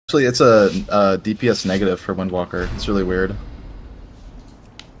Actually, it's a DPS negative for Windwalker. It's really weird.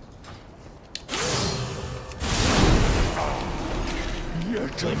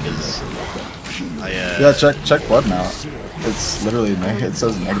 Yeah, check blood now. It's literally it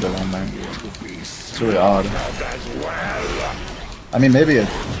says negative on there. It's really odd. I mean, maybe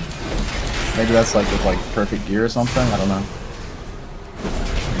that's like with like perfect gear or something. I don't know.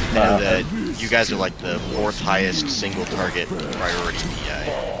 I know that you guys are like the 4th highest single target priority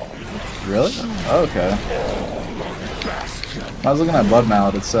PI. Really? Oh, okay. I was looking at blood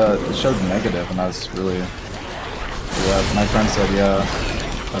mallet. It showed negative, and I was really my friend said yeah.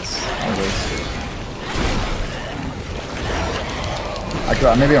 That's how it is.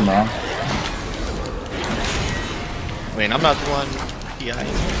 Maybe I'm wrong. I mean, I'm not the one PI.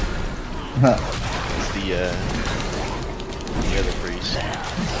 It's the other priest.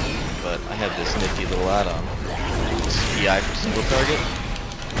 But I have this nifty little add-on. This is PI for single target.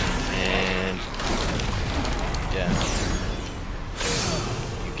 And yeah.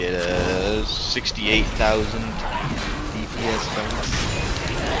 You get a 68,000 DPS bonus.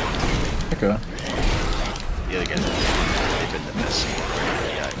 Okay. The other guys, they've been the best single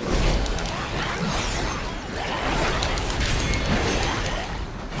target PI.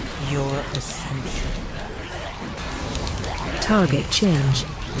 Your ascension. Target change.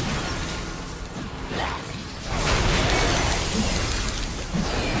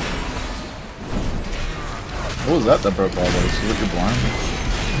 What was that broke all those? Is it your blind?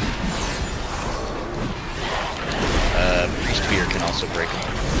 Priest Fear can also break them.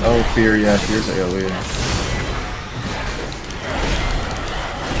 Oh, Fear, yeah, Fear's AoE.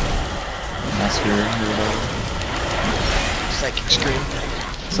 Mass Fear, or whatever. Psychic Scream.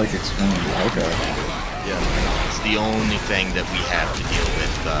 Psychic Scream, okay. Yeah, it's the only thing that we have to deal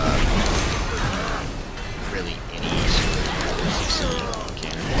with, really any sort of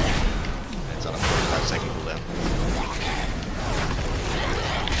cannon. It's on a 45-second cooldown.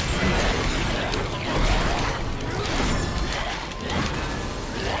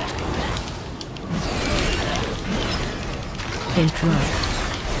 Interrupt.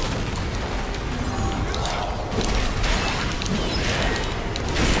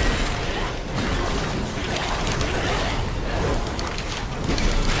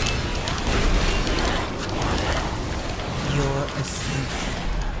 Your ascension.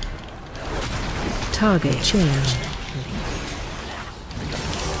 Target change.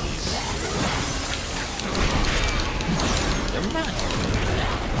 Never mind.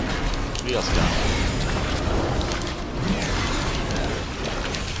 What else got?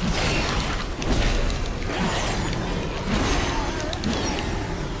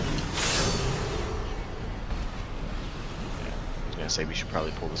 I say we should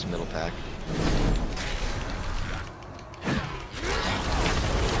probably pull this middle pack.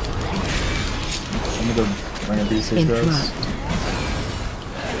 I'm gonna bring a beast these guys.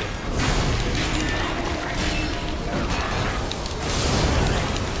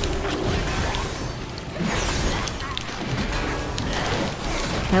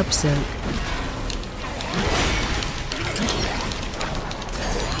 Help soak.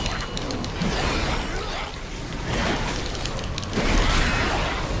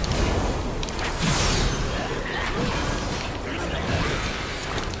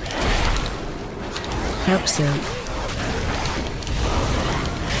 Help soak.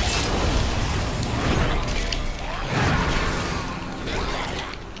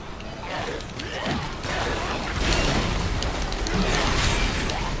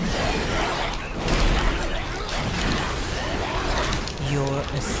 Your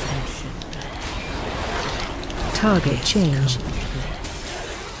ascension. Target change.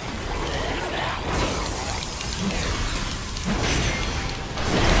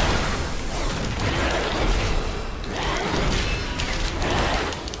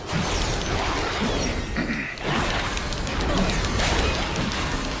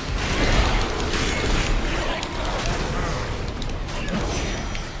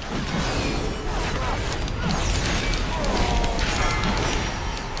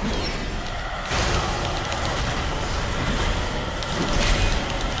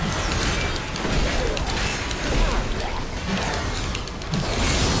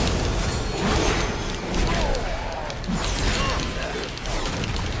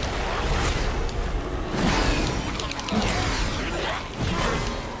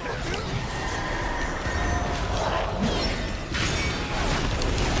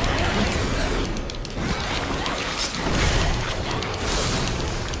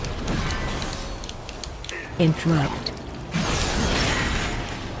 Interrupt.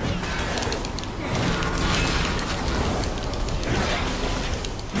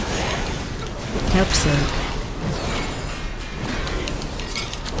 Help zone.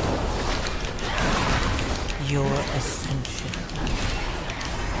 Your ascension.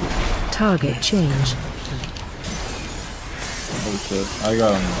 Target change. Oh shit. I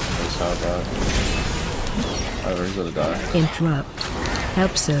got him this how bad. Oh, he's gonna die. Interrupt.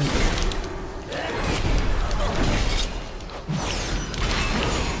 Help zone.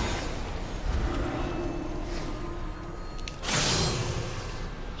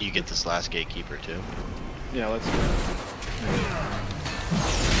 You get this last gatekeeper too. Yeah, let's go.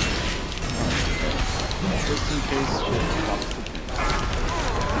 Just in case shit pops the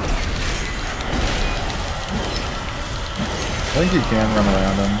I think you can run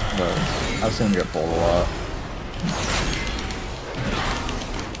around him, but I've seen him get pulled a lot.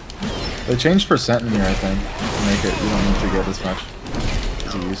 They changed percent in here, I think, to make it you don't need to get as much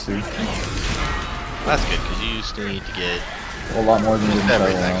as you used to. That's good, because you used to need to get A lot more than you did in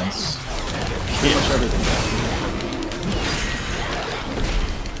everything. once. pretty much everything.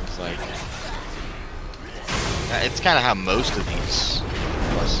 It's like it's kind of how most of these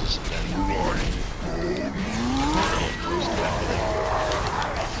pluses have been.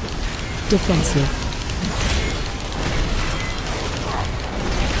 Defensive.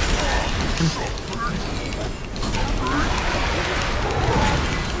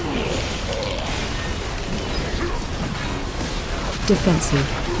 Defensive.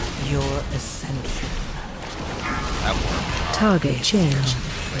 Your ascension. That worked. Target change.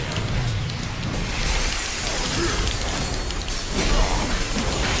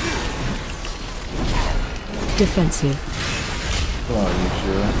 Defensive. Come on, you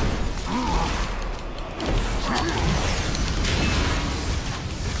sure?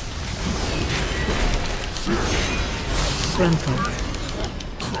 Frontal.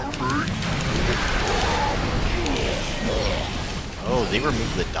 Oh, they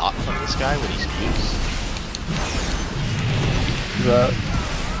removed the dot from this guy when he's used. Is that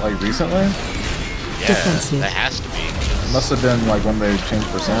like recently? Yeah, Defensive. that has to be. It must have been like when they changed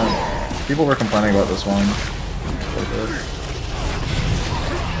percent. People were complaining about this one.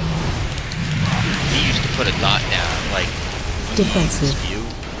 He used to put a dot down, like Defensive. view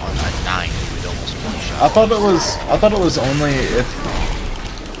on a 9, it would almost one shot. I thought it was only if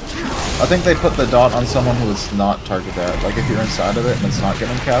I think they put the dot on someone who was not targeted at. Like if you're inside of it and it's not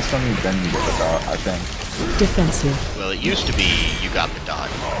getting cast on you, then you get the dot, I think. Defensive. Well, it used to be you got the dot.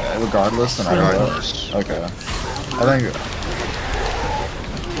 Regardless, and I don't know. Regardless. Okay. I think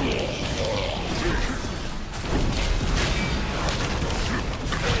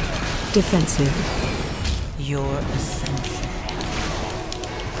Defensive. Your ascension.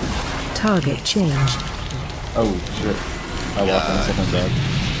 Target change. oh shit. I walked into something bad.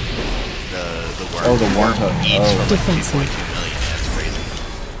 The worm. Oh, the worm hook. Eats Oh. from like Defensive. 2.2 million. That's crazy.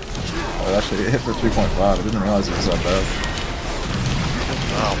 Oh, actually, it hit for 3.5. I didn't realize it was that bad.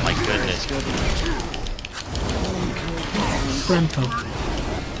 Oh my goodness. Frontal.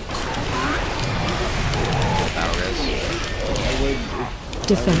 Power res.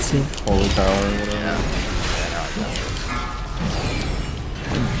 Defensive. Holy power or whatever. Yeah. Yeah, now I got it.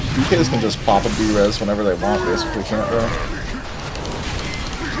 DKs can just pop a D-res whenever they want, basically, can't they?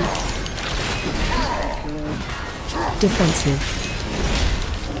 Defensive.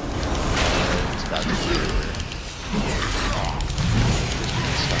 It's about to do.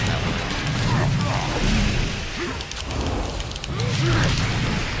 Stun that one.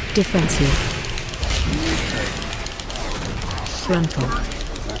 Defensive. Frontal.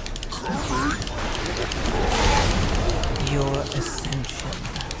 Your ascension.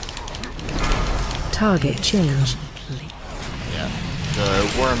 Target change. Yeah.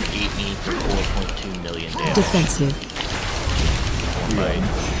 The worm ate me for 4.2 million damage. Defensive. One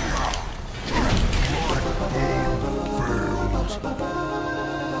bite.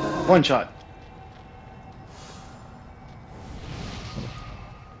 One shot.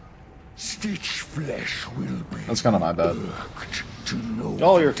 Stitch flesh will be That's kind of my bad. worked to know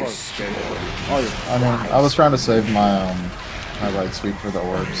All the your fault. despair. All your I mean, I was trying to save my like sweep for the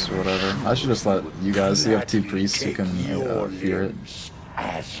orbs or whatever. I should just let you guys. You have two priests who can fear it.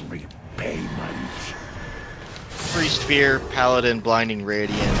 As repayment. Priest Fear, Paladin, Blinding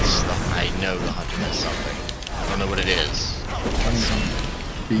Radiance. I know the Hunter has something. I don't know what it is.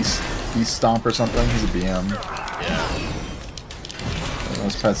 Beast Stomp or something. He's a BM. Yeah.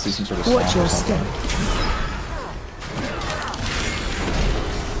 Those pets do some sort of stomp Watch or your something. step.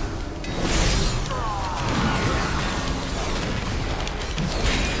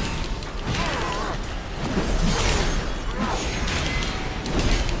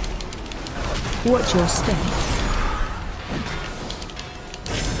 Watch your step.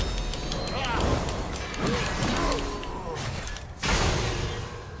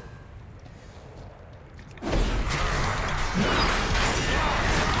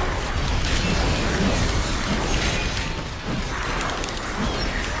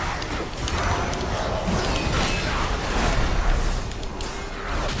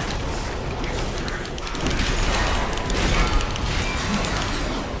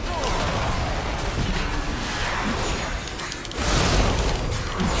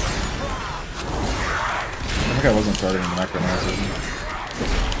 think I wasn't targeting the Necromancer.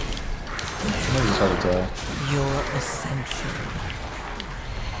 Maybe it's hard to tell. Your ascension.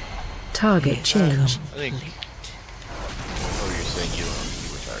 Target change. I think. Oh, you're saying you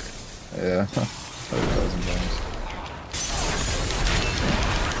were targeting. Yeah. 1,000 times.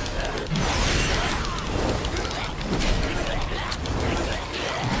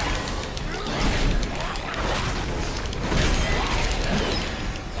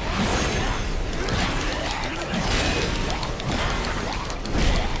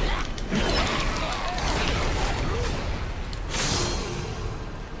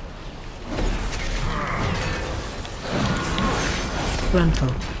 Frontal.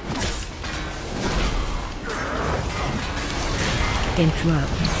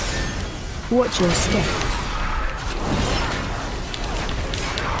 Interrupt. Watch your step.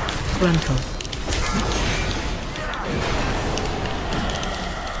 Frontal.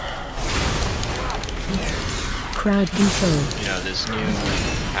 Crowd control. You know, this new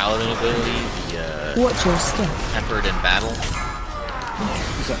paladin ability, the Watch your step. tempered in battle,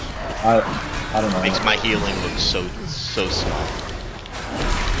 I don't know. makes my healing look so small.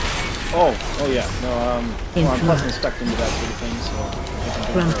 Oh yeah. No, well, I'm plus inspecting to that sort of thing, so I can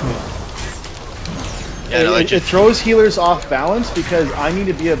do Frontal. Yeah, no, it throws healers off balance because I need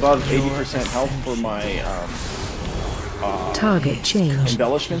to be above 80% health for my Target change.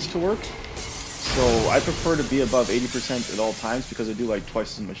 embellishments to work. So I prefer to be above 80% at all times because I do like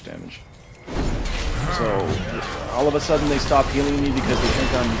twice as much damage. So all of a sudden they stop healing me because they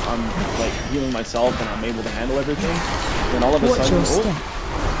think I'm like healing myself and I'm able to handle everything. Then all of a Watch sudden, your step.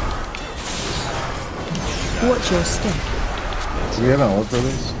 Watch your step. Do we have an ult for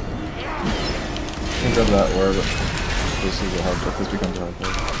this? I can grab that orb, but this is a hard if this becomes a hard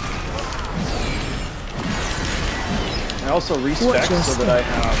play. I also respec Watch your so step. that I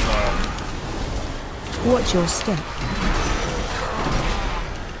have Watch your step.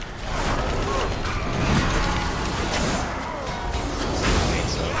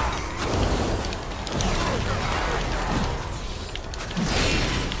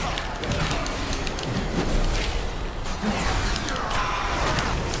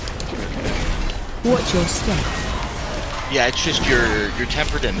 Watch your step. Yeah, it's just your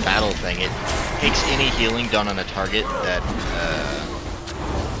tempered in battle thing. It takes any healing done on a target that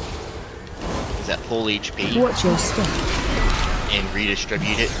is at full HP Watch your step. and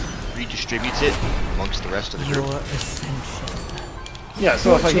redistributes it amongst the rest of the Your group. ascension. yeah.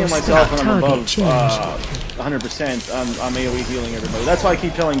 So if I Watch heal your myself and I'm target above change. 100%, I'm AOE healing everybody. That's why I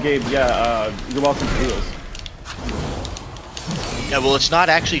keep telling Gabe, yeah, you're welcome to heals. Yeah, well, it's not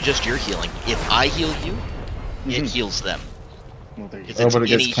actually just your healing. If I heal you, it heals them. Well, there you Because go. it's but it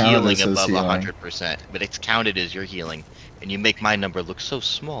gets any counted healing as his above healing. 100%, but it's counted as your healing, and you make my number look so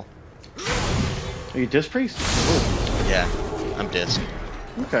small. Are you disc priest? Ooh. Yeah, I'm disc.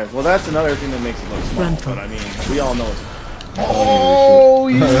 Okay, well that's another thing that makes it look small. Frontal. But I mean, we all know it's. Oh,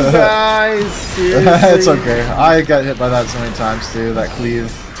 you guys! Seriously? It's okay. I got hit by that so many times too. That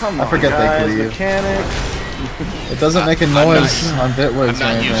cleave. Come I on, forget guys, they cleave. mechanic. It doesn't make a I'm not- noise on Bitwiz I'm or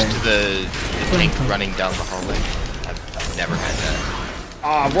not used anything. to the tank running down the hallway. I've never had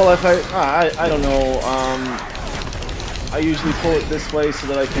that. Well, if I don't know. I usually pull it this way so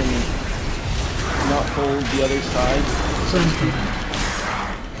that I can not pull the other side Frontal.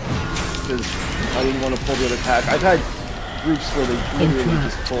 because I didn't want to pull the other pack. I've had groups where they literally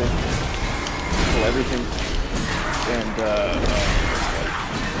just pull everything, and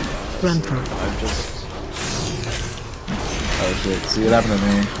Frontal. I've just. Oh shit, see what happened to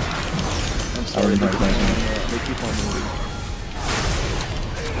me. I'm I sorry. already They know keep that. they keep on moving.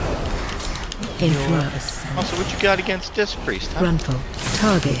 Interrupt. Also, what you got against Disc Priest, huh? Frontal.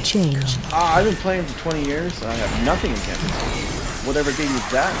 Target change. I've been playing for 20 years. I have nothing against it. Whatever gave you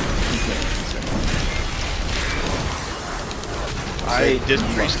that complaint. Disc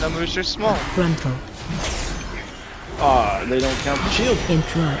Priest numbers are small. Frontal. They don't count the shield.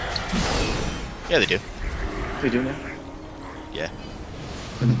 Interrupt. Yeah, they do. They do now. Yeah.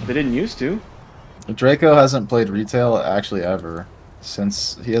 They didn't used to. Draco hasn't played retail actually ever.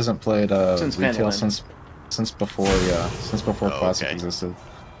 Since he hasn't played Since retail Mandalorian. since before Oh, Classic okay. existed.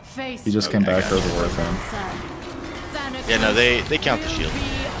 He just came Okay, back for gotcha. the War Fan. Yeah, no, they count the shield.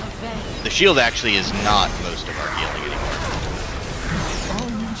 The shield actually is not most of our healing anymore.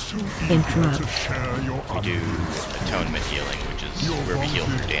 Interrupt. We do atonement healing, which is where we heal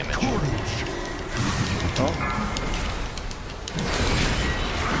through damage.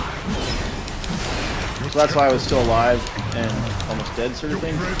 So that's why I was still alive and almost dead, sort of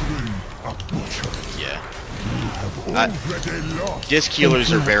thing. Yeah. Disc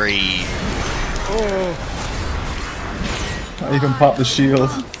healers are very I even popped the shield.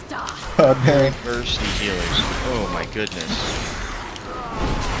 God dang. Mercy healers. Oh my goodness.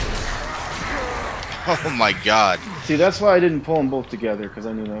 Oh my god. See, that's why I didn't pull them both together, because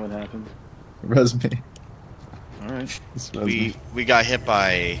I knew that would happen. Res me. Alright. Just res me. We got hit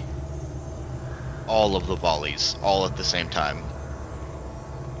by all of the volleys, all at the same time.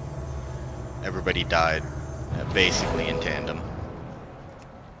 Everybody died, basically in tandem.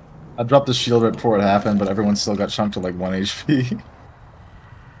 I dropped the shield right before it happened, but everyone still got chunked to like 1 HP.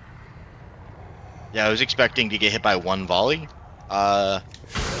 Yeah, I was expecting to get hit by 1 volley. Wrong.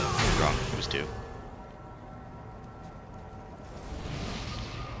 It was 2.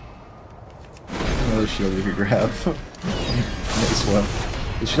 Another shield you could grab. Nice one.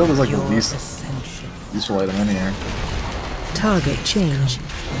 The shield is like the least useful item in here. Target change.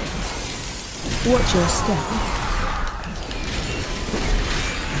 Watch your step.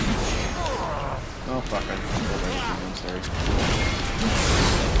 Oh fuck, I pulled everything, I'm sorry.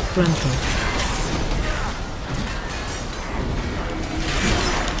 Frontal.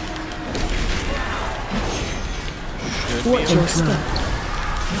 Watch your step.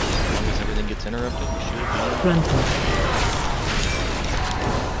 As long as everything gets interrupted, we should be. Frontal.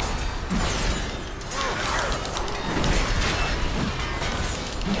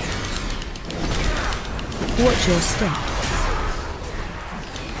 Watch your step.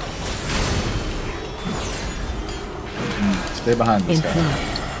 Stay behind this guy.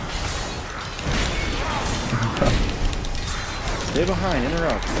 Stay behind,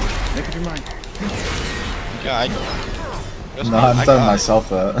 interrupt. Make up your mind. Yeah, No, I'm telling myself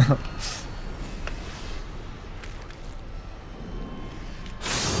that. I'm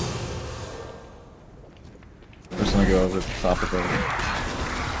just gonna go over the top of it.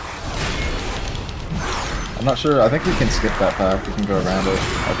 I'm not sure. I think we can skip that path. We can go around it.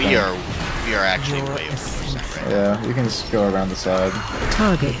 We are actually way over percent right now. Yeah, we can just go around the side.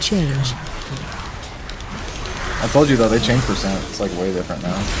 Target change. I told you though, they changed percent. It's like way different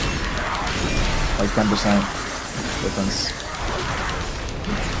now. Like 10% difference.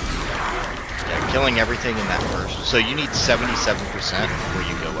 Yeah, killing everything in that first. So you need 77% before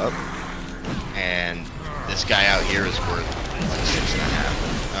you go up. And this guy out here is worth like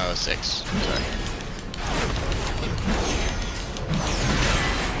 6.5. Oh, 6. Sorry.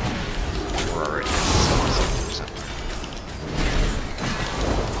 We're already at 77%.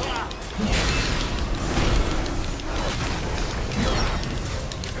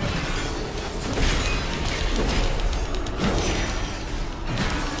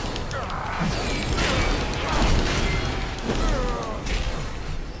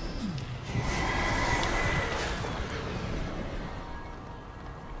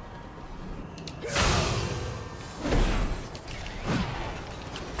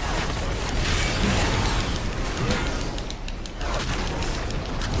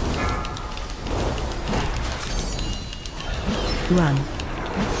 Run. You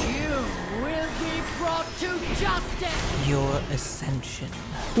will be brought to justice! Your ascension.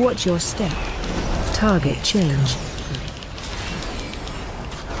 Watch your step. Target change.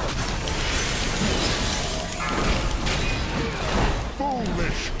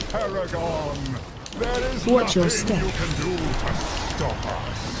 Foolish Paragon! There is Watch your nothing step. you can do to stop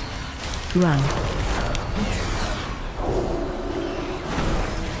us. Run.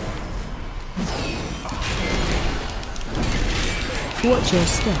 Watch your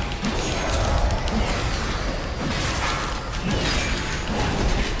step.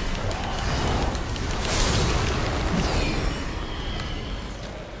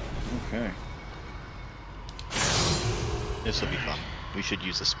 Okay. This will be fun. We should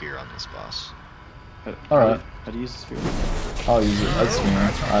use a spear on this boss. Alright. How do you use the spear? I'll use it. That's me.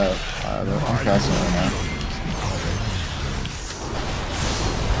 I'm casting it now.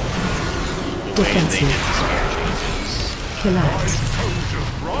 The way they did Defensive. the spear changes. Collapse. Soldiers,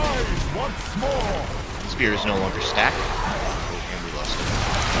 rise once more! Spear is no longer stacked, and we lost it.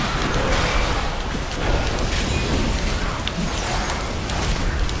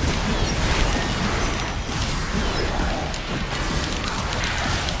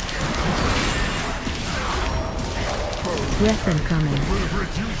 Breath incoming.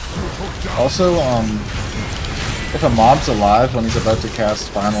 Also, if a mob's alive when he's about to cast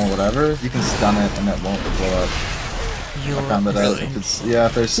final or whatever, you can stun it and it won't blow up. I found that out. If it's, yeah,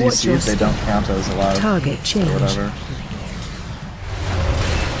 if they're Watch your CC'd, they don't count as alive. Target Or change. whatever.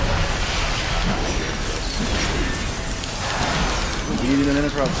 You need an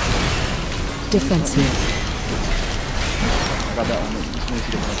interrupt. Defensive. I got that one. Just need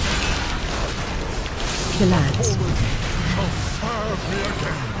to get Collapse. Serve me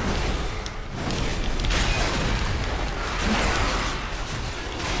again!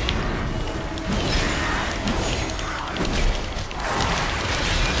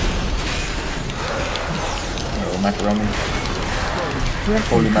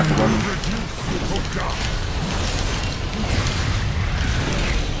 Holy macaroni.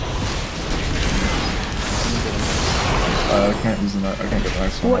 I can't use that. I can't get the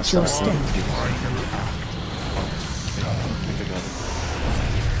next one. Watch your step.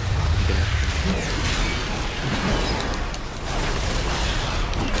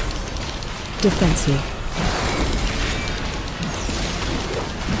 Defensive.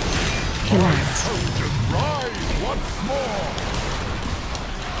 Collapse. Rise once more.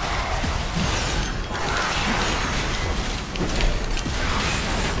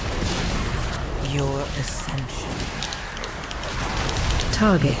 Your ascension.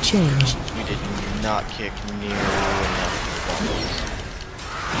 Target change. You did not kick nearly enough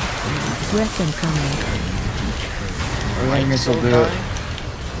Breath incoming. I think this will do it.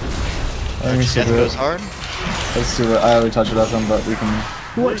 I think this will Death do goes it. hard. Let's do it. I already touched it up him, but we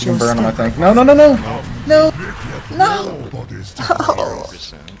can burn him, I think. No, no, no, no! No! No! Nobody's to Oh,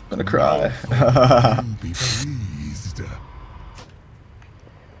 100%. I'm gonna cry. be pleased.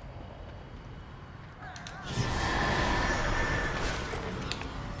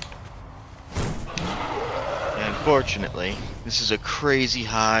 Unfortunately, this is a crazy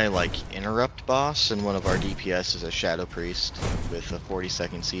high, like, interrupt boss, and one of our DPS is a Shadow Priest with a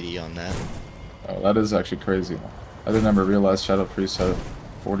 40-second CD on that. Oh, that is actually crazy. I didn't ever realize Shadow Priest had a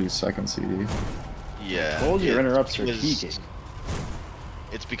 40-second CD. Yeah. Told you your interrupts are because- peaking.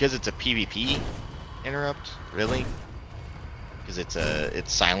 It's because it's a PvP interrupt, really? Because it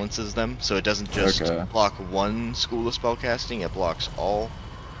silences them, so it doesn't just Okay. block one school of spellcasting, it blocks all.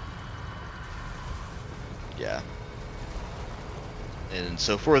 Yeah. And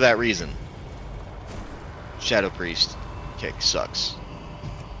so for that reason, Shadow Priest kick sucks.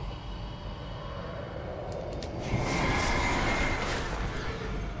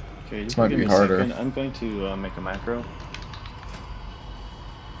 Okay, just might give be me a harder. second. I'm going to make a macro.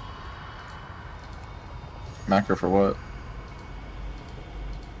 Macro for what?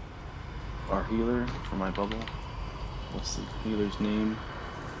 Our healer for my bubble. What's the healer's name?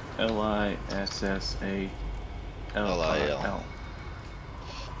 Lissal.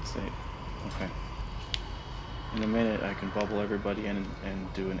 Say, okay. In a minute, I can bubble everybody in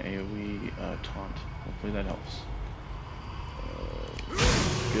and do an AOE taunt. Hopefully that helps.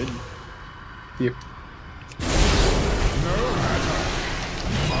 Good. Yep.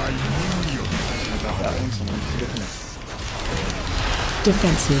 That one. Someone get that.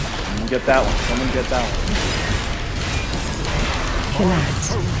 Defensive. Someone get that one. Someone get that one. Collapse.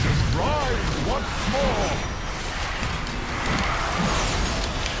 Soldiers rise once more.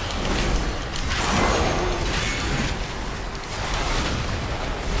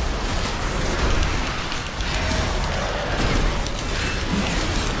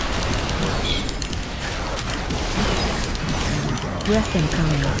 Breath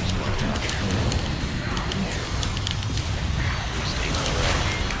incoming.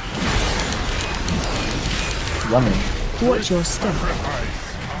 Yummy. Watch your step.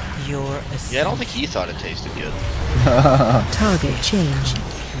 Your Yeah, I don't think he thought it tasted good. target change.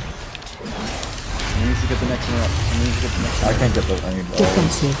 He needs to get the next interrupt. He needs to get the next I can't get the any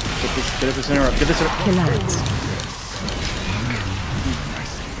Defensive. Get this interrupt. Get this interrupt. Collapse.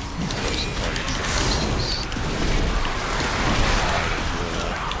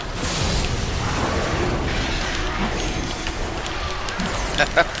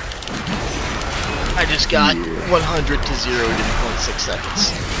 I just got 100 to 0 in 0.6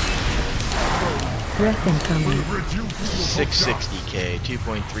 seconds. Breath incoming. 660k,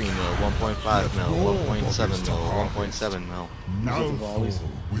 2.3 mil, 1.5 mil, 1.7 mil, 1.7 mil. Now will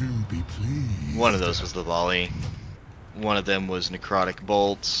be pleased. One of those was the volley. One of them was necrotic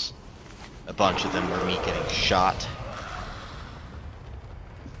bolts. A bunch of them were me getting shot.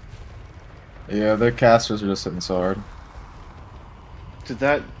 Yeah, their casters are just hitting so hard. Did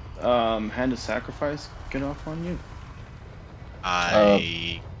that hand of sacrifice get off on you?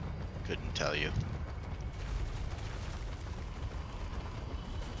 I couldn't tell you.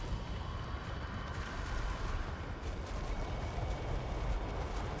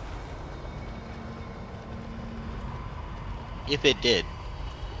 If it did,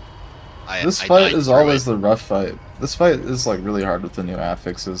 This I fight died is through always it. the rough fight. This fight is like really hard with the new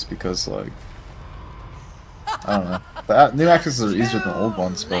affixes because like I don't know. The new affixes are easier than the old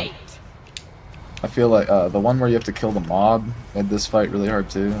ones, but I feel like the one where you have to kill the mob made this fight really hard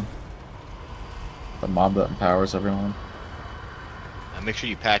too. The mob that empowers everyone. Make sure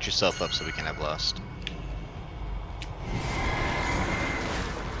you patch yourself up so we can have lust.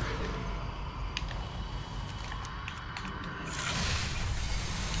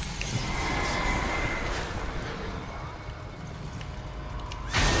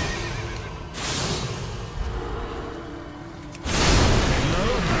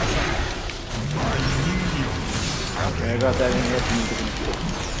 got that interrupt and you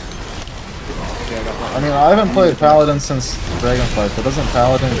okay, I got that. I mean, I haven't played Paladin since Dragonflight, but doesn't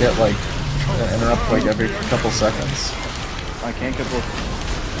Paladin get like an interrupt like every couple seconds? I can't get both.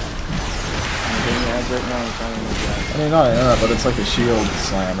 I'm getting ads right now. I'm trying to move the ads. I mean, not an interrupt, but it's like a shield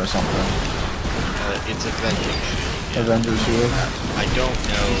slam or something. It's Avenging Shield. Avenger shield. I don't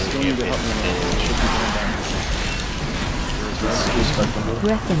know Still if need to help me. It should be going down. Respectable.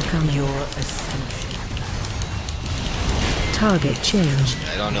 Breath income. Your ascension. Target changed.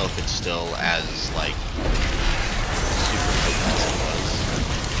 I don't know if it's still as like super potent as it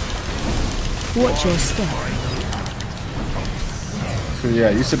was. Watch your step. Yeah,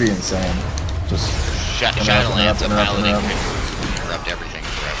 it used to be insane. Just Shadowlands, a paladin interrupt. can interrupt everything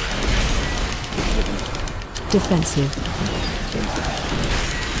forever. Defensive.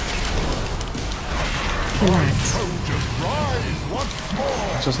 Relax.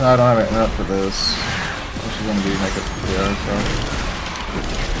 It's just now I don't have an interrupt for this. Which is gonna be make it clear, so.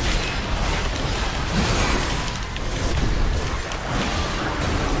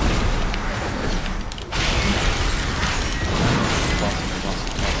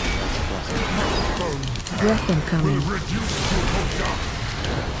 Breath incoming.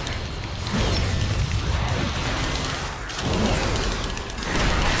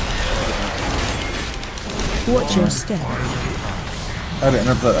 Watch your step. I had to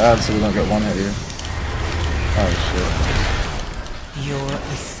interrupt that ad so we don't get one hit here. Oh Your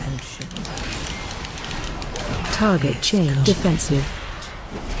ascension. Target change. Defensive.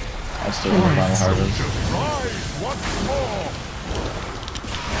 shit. I still want final harvest. Rise once more.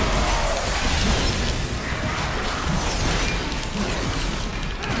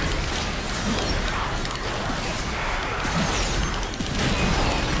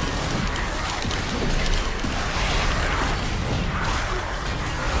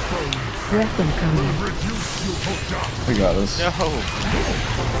 Breath incoming. We got this. No.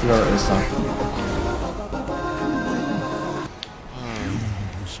 We got it this time.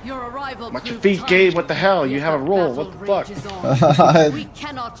 Your arrival Watch your proved feet, time Gabe. to What the hell? You yet have a the roll. battle What the fuck? rages on. We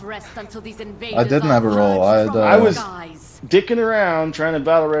cannot rest until these invaders I didn't have a roll. are I had, purged from I our was- skies. Dicking around trying to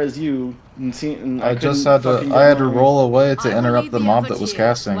battle res you and see. And I just couldn't had to. fucking I get had to my- roll away to I will interrupt lead the the mob effort that was here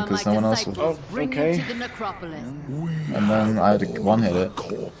casting while because my no one else was. disciples Oh, bring okay. you to the necropolis. And then I had to one hit it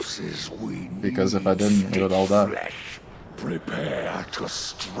Corpses we because if I didn't, it would all die. flesh. Prepare to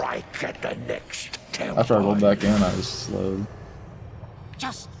strike at the next temple. After I rolled back in, I was slowed.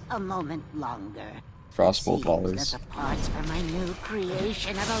 Just a moment longer. Frostbolt Seems volleys. that the parts for my new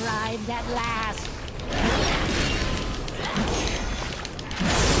creation have arrived at last.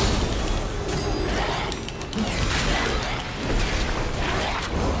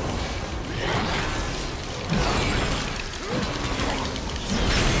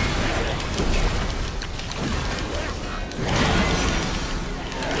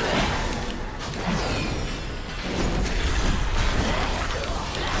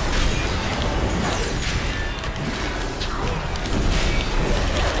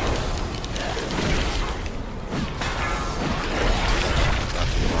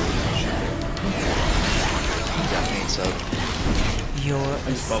 Your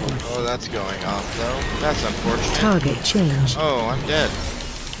Oh, that's going off though. That's unfortunate. target change. Oh, I'm dead.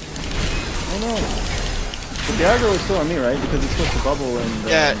 Oh no. But the aggro is still on me, right? Because it's supposed to bubble and.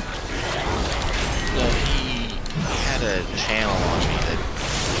 Yeah. No, he had a channel on me that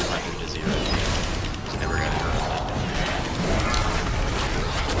went to zero. Just never got interrupted.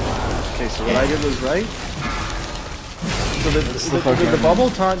 Okay, so what I did was right. So the fucking- bubble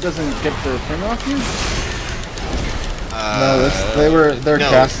taunt doesn't get the thing off you? No, they're no.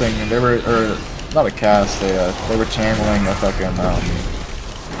 casting. They were or not a cast. They were channeling a fucking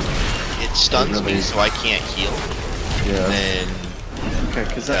It stuns me, really- so I can't heal. yeah. And then Okay,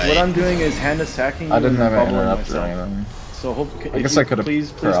 because what I'm doing is hand attacking. I didn't have an bubbling interrupt or myself. anything. So hope. I guess I could've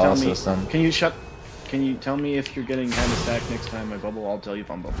Please tell me. paralysis them. Can you shut? Can you tell me if you're getting hand attack next time I bubble? I'll tell you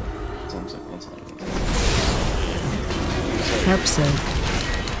if I'm bubbling. That's all I'm saying. That's all I'm saying. Help so.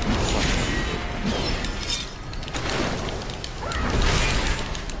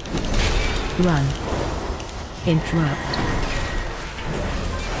 Run. Interrupt.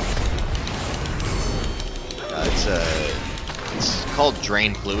 it's called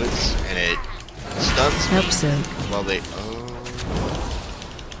drain fluids, and it stuns me Help so. while they.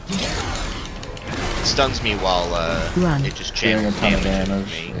 It stuns me while Run. it just Doing a channels ton of damage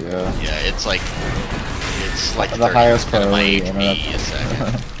damage. into me. Yeah. Yeah, it's like The 30% highest of my priority HP a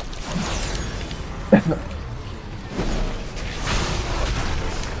second.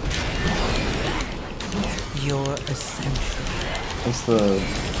 Your ascension. What's the...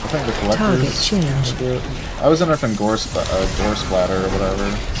 I think the collectors... Target change. do it. I was interested in gore splatter or whatever,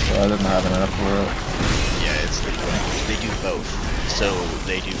 so I didn't have enough for it. Yeah, it's the collectors. They do both. So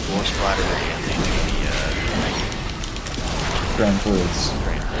they do gore splatter and they do the Grand Fluids.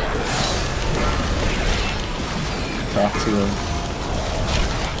 Talk to him.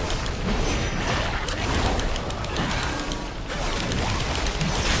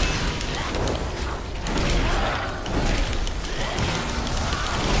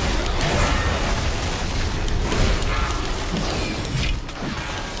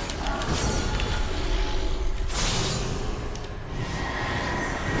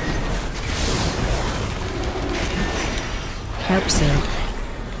 Help soon.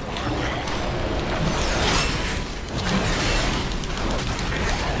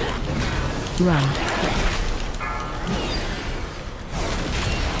 Run.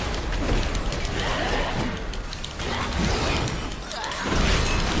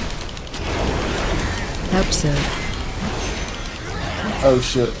 Help soon. Oh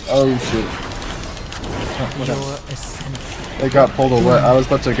shit, oh shit. Your essential. It got pulled away. I was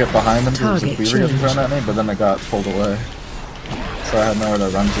about to get behind him because the Target beaver getting change. thrown at me, but then it got pulled away. So I had nowhere to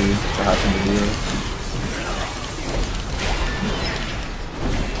run to happen to do it.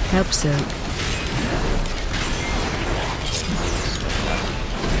 Help soon.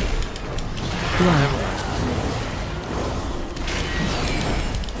 Run.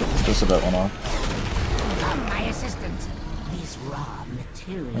 Just about went off. Come, my assistant. These raw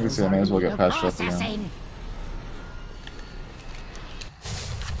materials. I can see I may as well get patched up again. processing.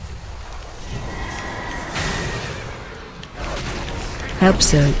 Help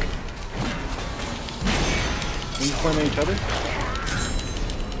soak. Can you point at each other?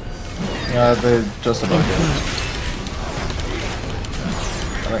 Yeah, they just about did.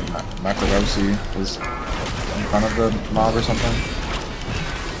 I think Macrosi is in front of the mob or something.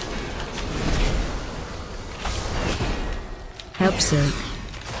 Help soak.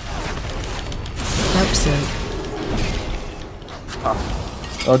 Help soak.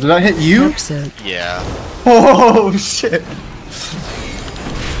 Oh, did I hit you? Help soak. yeah. Oh shit! I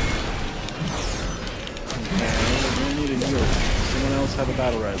need a heal. Someone else have a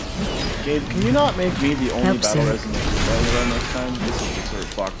battle res. Gabe, can you not make me the only Help battle soon. res in the battle run next time? This is just sort of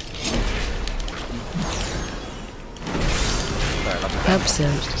fucked. Alright, I'll be back Help in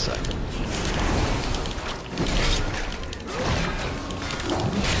soak. just a second.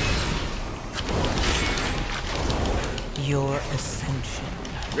 Your ascension.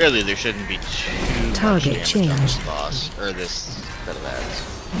 Really, there shouldn't be too Target much damage on this change. boss, or this set of ads.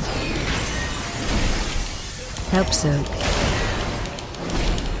 Help soak.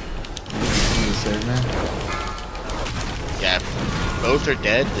 Need to save me? Yeah, if both are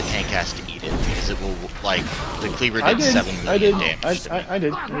dead, the tank has to eat it, because it will, like, the cleaver I did did. 7 I did. million damage. to me. I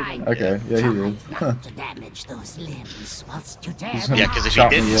did. All right. Okay, yeah, he did. Not to damage those limbs whilst you dare. gonna Yeah, because if he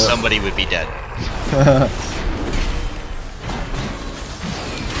chop me didn't, up. somebody would be dead.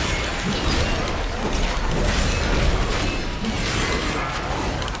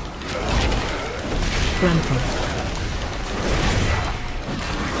 Grandpa.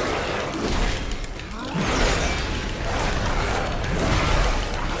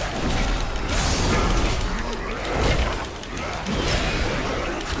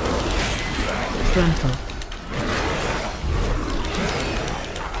 Grandpa.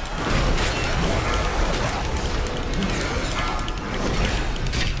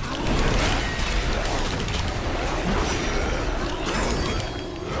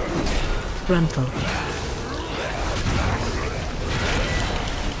 Grandpa.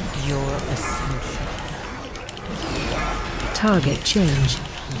 Your ascension. Target change.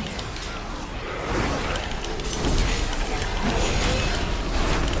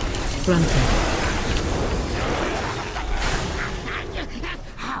 Grandpa.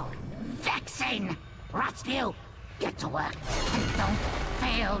 How vexing! Rotspew, get to work and don't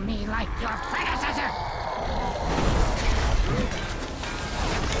fail me like your predecessor.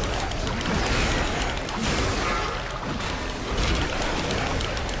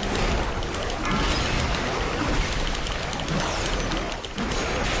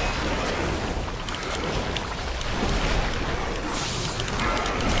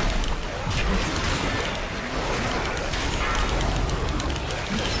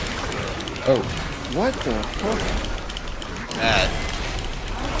 Oh, What the fuck?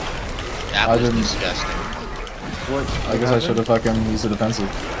 That I was didn't- disgusting. What? I guess I should have fucking used the defensive.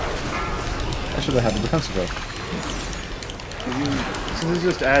 I should have had the defensive up. So this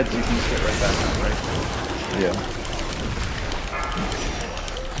just adds, you can just get right back on, right? Yeah.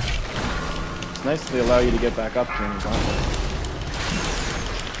 It's nice that they allow you to get back up during the gauntlet.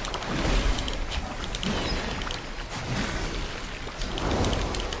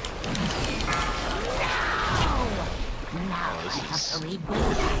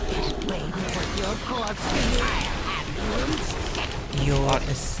 Your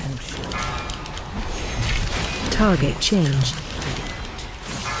ascension. Target changed.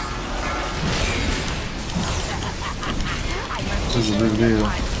 This is a review.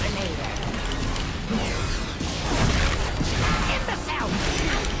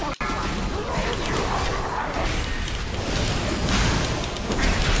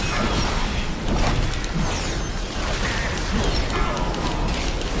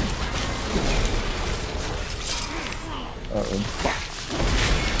 Uh-oh.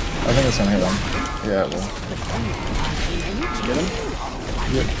 I think it's gonna hit him. Yeah, it will. Get him?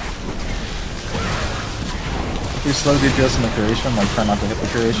 Yep. If we slow DPS in the creation, like try not to hit the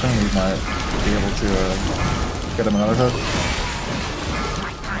creation, we might be able to get him another hook.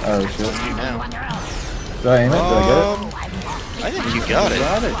 Oh shit. Did I aim it? Did I get it? I think you got it.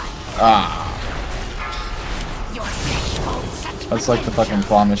 Ah. That's like the fucking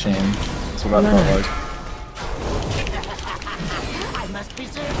claw machine. That's what that felt like.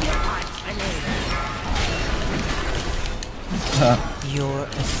 Your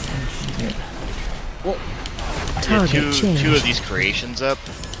ascension. Well, Target changed. Two of these creations up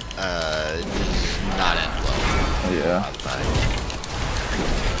does not end well. yeah.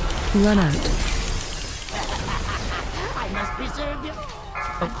 Run out. I must preserve you.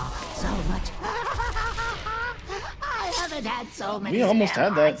 So much. I haven't had so many. We almost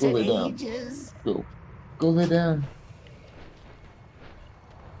had that. steroids in Go lay down. ages. Go. Go lay down.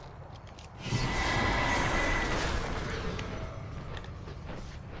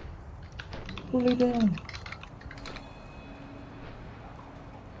 Go lay down.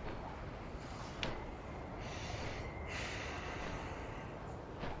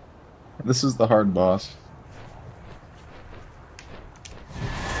 This is the hard boss.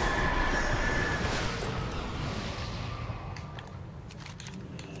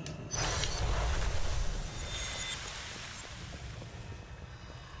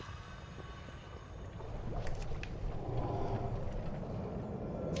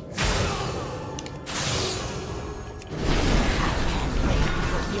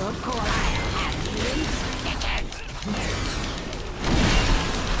 Your core, I'll have you in seconds.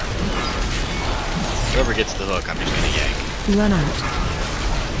 Whoever gets the hook, I'm just gonna yank. Run out.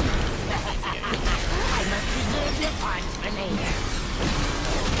 I must preserve your parts for later.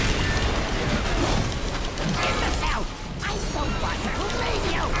 In the south, I don't want to leave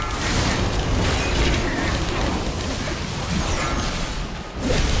you.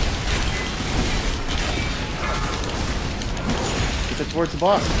 Get it towards the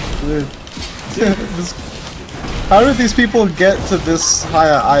boss. How did these people get to this high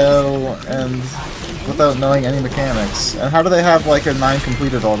IO and without knowing any mechanics? And how do they have like a 9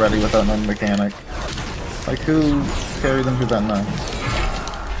 completed already without knowing mechanic? Like who carried them through that 9?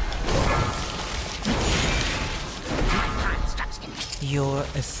 Your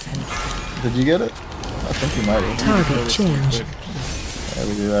ascension. Did you get it? I think you might have. Target changed. Yeah,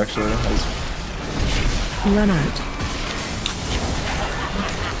 we do actually. Run out.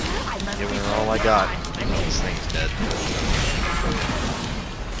 Giving her all I got. This thing's dead.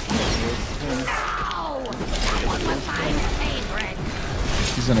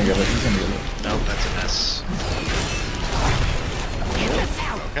 He's gonna get it. He's gonna get it. Nope, that's a mess.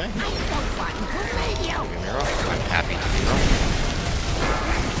 Okay. Don't get me wrong. I'm happy to be wrong.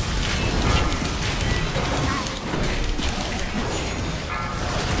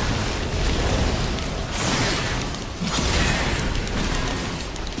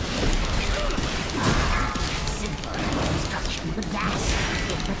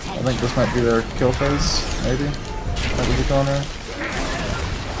 I think this might be their kill phase, maybe. Might be the corner.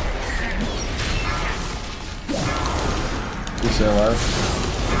 You stay alive.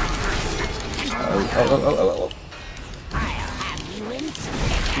 Oh.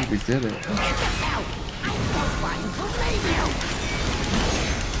 Dude, we did it.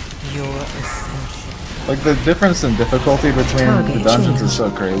 Your ascension. Like the difference in difficulty between the dungeons is so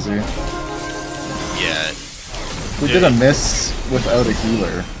crazy. Yeah. We did a miss without a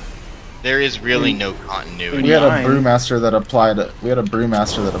healer. There is really no continuity. We had a brewmaster that applied. We had a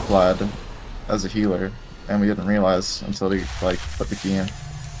brewmaster that applied as a healer, and we didn't realize until he like put the key in,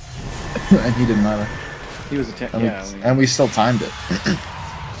 and he didn't either. He was a and we still timed it.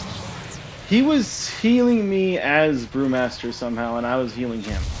 He was healing me as brewmaster somehow, and I was healing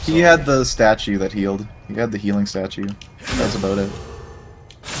him. So. He had the statue that healed. He had the healing statue. That's about it.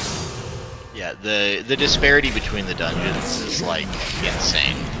 Yeah, the disparity between the dungeons is like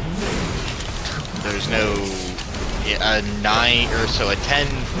insane. There's no A 9 or so, a 10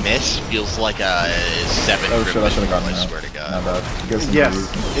 miss feels like a 7. Oh shit, I should have gotten I that. swear to God. Not bad. Get some Yes,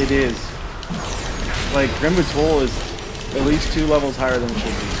 views. it is. Like, Grimwood's Hole is at least 2 levels higher than it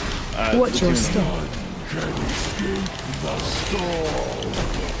should be. Watch the your tuning. step.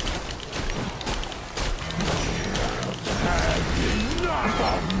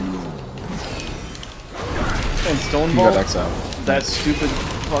 And You Stoneball, got X out. that stupid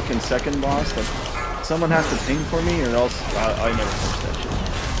fucking second boss, like, someone has to ping for me or else I never finish that shit.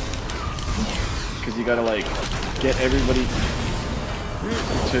 Because you gotta, like, get everybody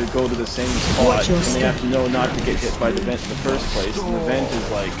to go to the same spot, Watch your and they step. have to know not to get hit by the vent in the first place, and the vent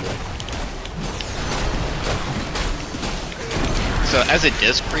is like... So as a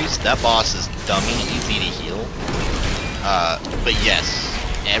disc priest, that boss is dummy easy to heal. But yes,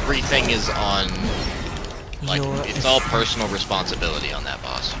 everything is on, like, it's all personal responsibility on that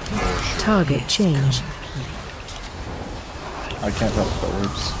boss. For sure. Target change. I can't help the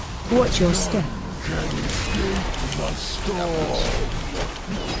orbs. Watch your step.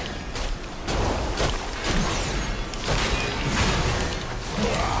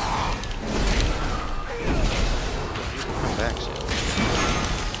 Back soon.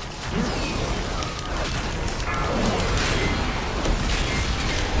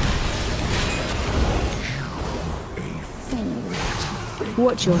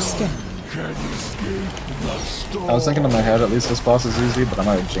 Watch your step. I was thinking in my head, at least this boss is easy, but I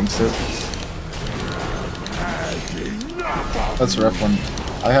might have jinxed it. That's a rough one.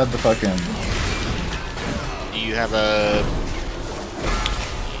 I had the fucking... Do you have a...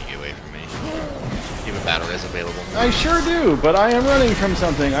 Get away from me. Do you have a battle res available? I sure do, but I am running from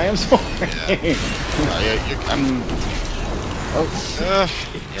something. I am so... I'm... Oh,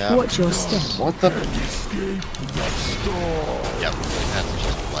 yeah. Watch your step. What the... Yep, that's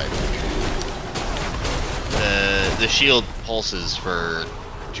just life. The shield pulses for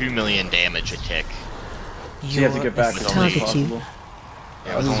 2 million damage a tick. So you have to get back as soon as Target you. possible.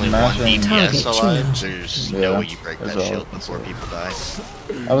 Yeah, with was only one mashing- DPS Target alive, change. there's Yeah, no way you break there's that all- shield before people die.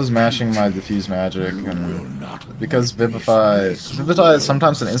 I was mashing my diffuse magic, and because Vivify is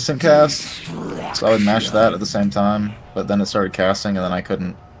sometimes an instant cast, so I would mash that at the same time, but then it started casting, and then I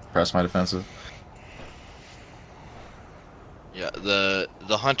couldn't press my defensive. Yeah, the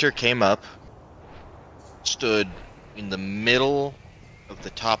hunter came up, stood in the middle of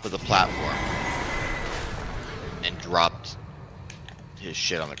the top of the platform, and dropped his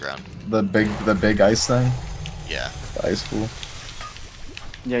shit on the ground. The big ice thing, Yeah. the ice pool.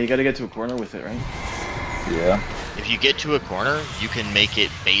 Yeah, you gotta get to a corner with it, right? Yeah. If you get to a corner, you can make it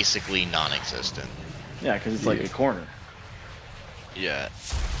basically non-existent. Yeah, because it's like a corner. Yeah.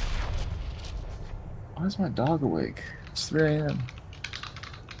 Why is my dog awake? It's 3 AM.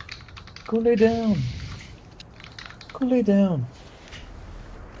 Go lay down. Go lay down.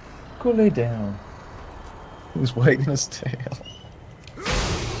 Go lay down. He's wagging his tail.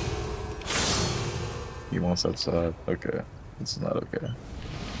 He wants outside. Okay. It's not okay.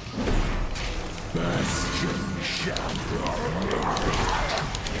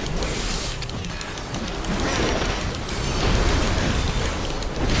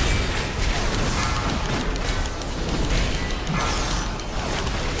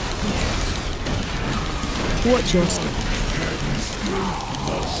 Watch your step.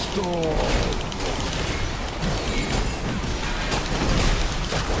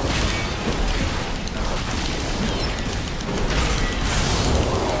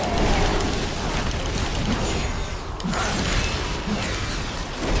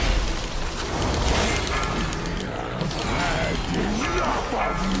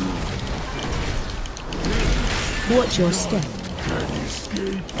 Watch your step.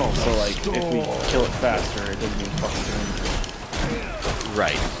 Oh, so like, if we kill it faster, it doesn't mean fucking do anything.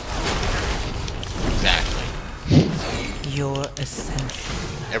 Right. Exactly. Your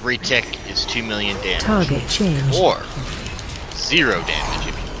ascension. Every tick is 2 million damage. Target change. Or 0 damage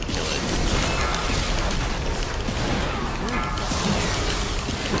if you can kill it.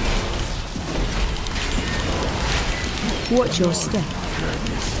 Watch your step.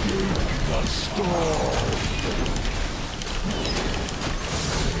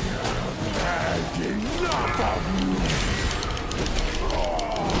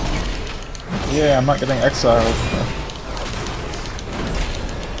 Yeah, I'm not getting exiled.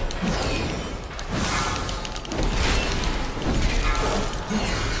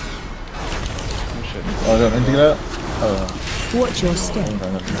 Oh, I don't need to do that? Oh. Watch your step. Kill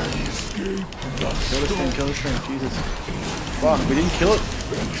this thing, Jesus. Fuck, we didn't kill it?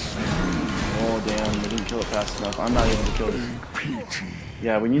 Oh, Oh damn, they didn't kill it fast enough. I'm not able to kill it.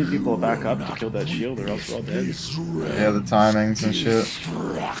 Yeah, we need people to back up to kill that shield or else we're all dead. Yeah, the timings and shit.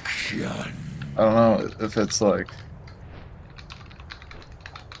 I don't know if it's like...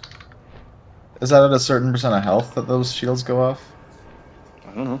 Is that at a certain percent of health that those shields go off?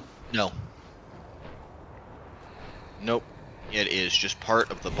 I don't know. No. Nope. It is just part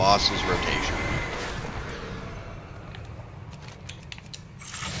of the boss's rotation.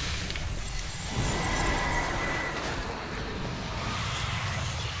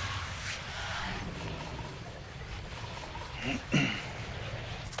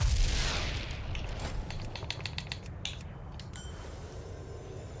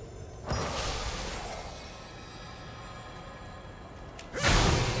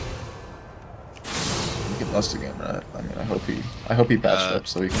 Dust again, right? I mean, I hope he patched up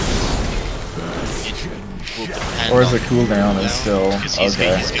so he can. Or is it cooldown and still?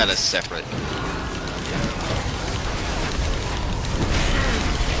 Okay. He's got a separate.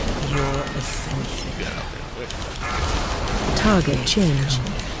 Your ascension. Target change.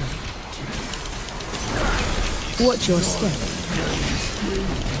 Watch your step.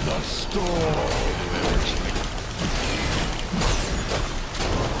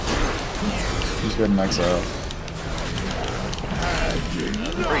 Who's good in exile?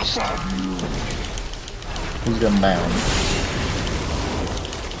 Who's getting down?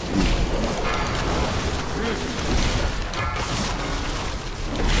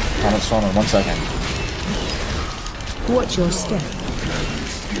 How much storm in 1 second? Watch your step.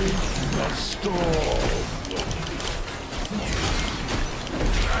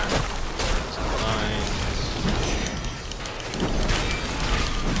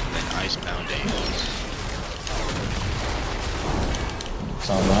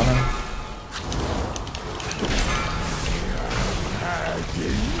 Sound running.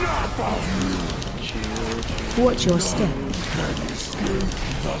 Watch your step.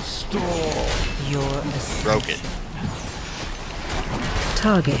 Your Broken.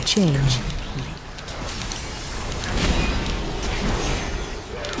 target change.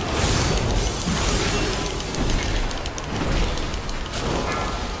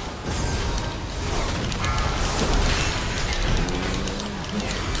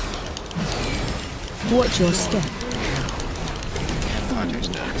 Watch your step. Hunter's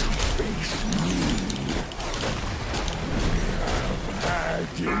dead.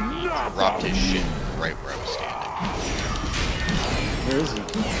 Dropped his shit right where I was standing. Where is he?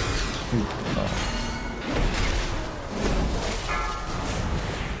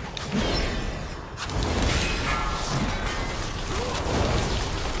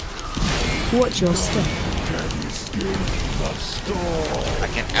 Watch your step. I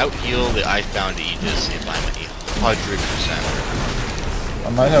can out-heal the Icebound Aegis if I'm 100%. I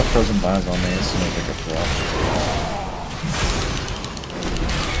might have frozen vines on me as soon as I get drop.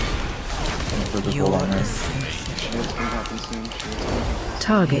 Your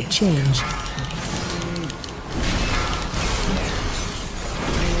target change.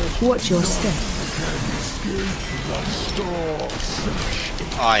 Watch your step.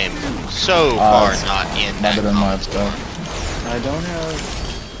 I am so far not in that Not in my spell. I don't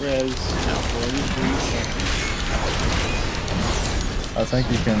have res. 43 seconds. I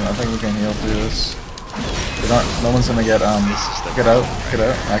think you can heal through this. No one's gonna get get out.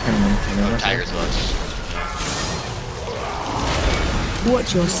 I can maneuver. Tiger's Lust.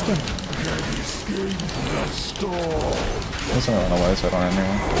 Watch your step. I'm just gonna run away so I don't have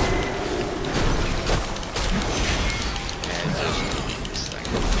anyone. And just delete this thing.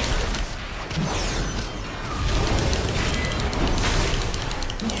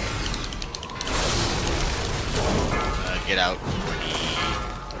 Get out.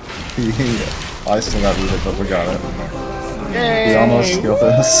 I still got rooted, but we got it. Yay! We almost killed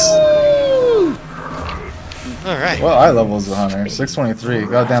this. Alright. Well, eye level is the hunter. 623.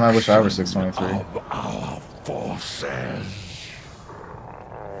 God damn, I wish I were 623. Our forces.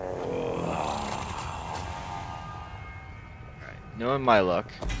 Knowing my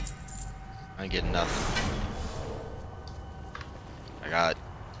luck, I get nothing. I got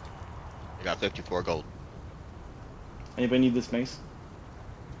 54 gold. Anybody need this mace?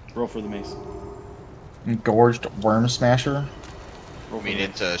 Roll for the mace. Gorged worm smasher. I mean,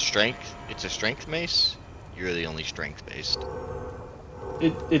 it's a strength mace. You're the only strength based.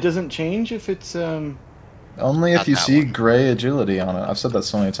 It doesn't change if it's Only if Not you that see one. gray agility on it. I've said that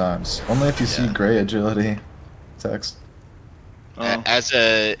so many times. Only if you see gray agility text. Oh. As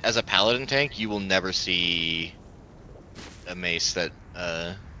a paladin tank, you will never see a mace that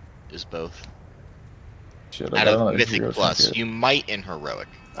is both. Shit, out I of don't know, Mythic heroes Plus. from You might in Heroic.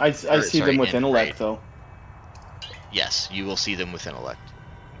 I see them with in intellect Raid. though. Yes, you will see them with intellect.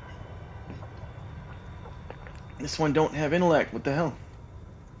 This one don't have intellect. What the hell?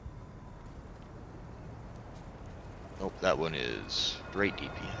 Nope, that one is great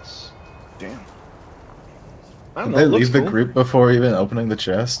DPS. Damn. I don't Did know. they It looks leave the cool. group before even opening the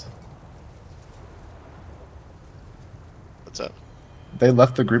chest? What's up? They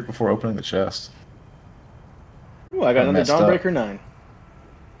left the group before opening the chest. Ooh, I got I another messed up. Dawnbreaker 9.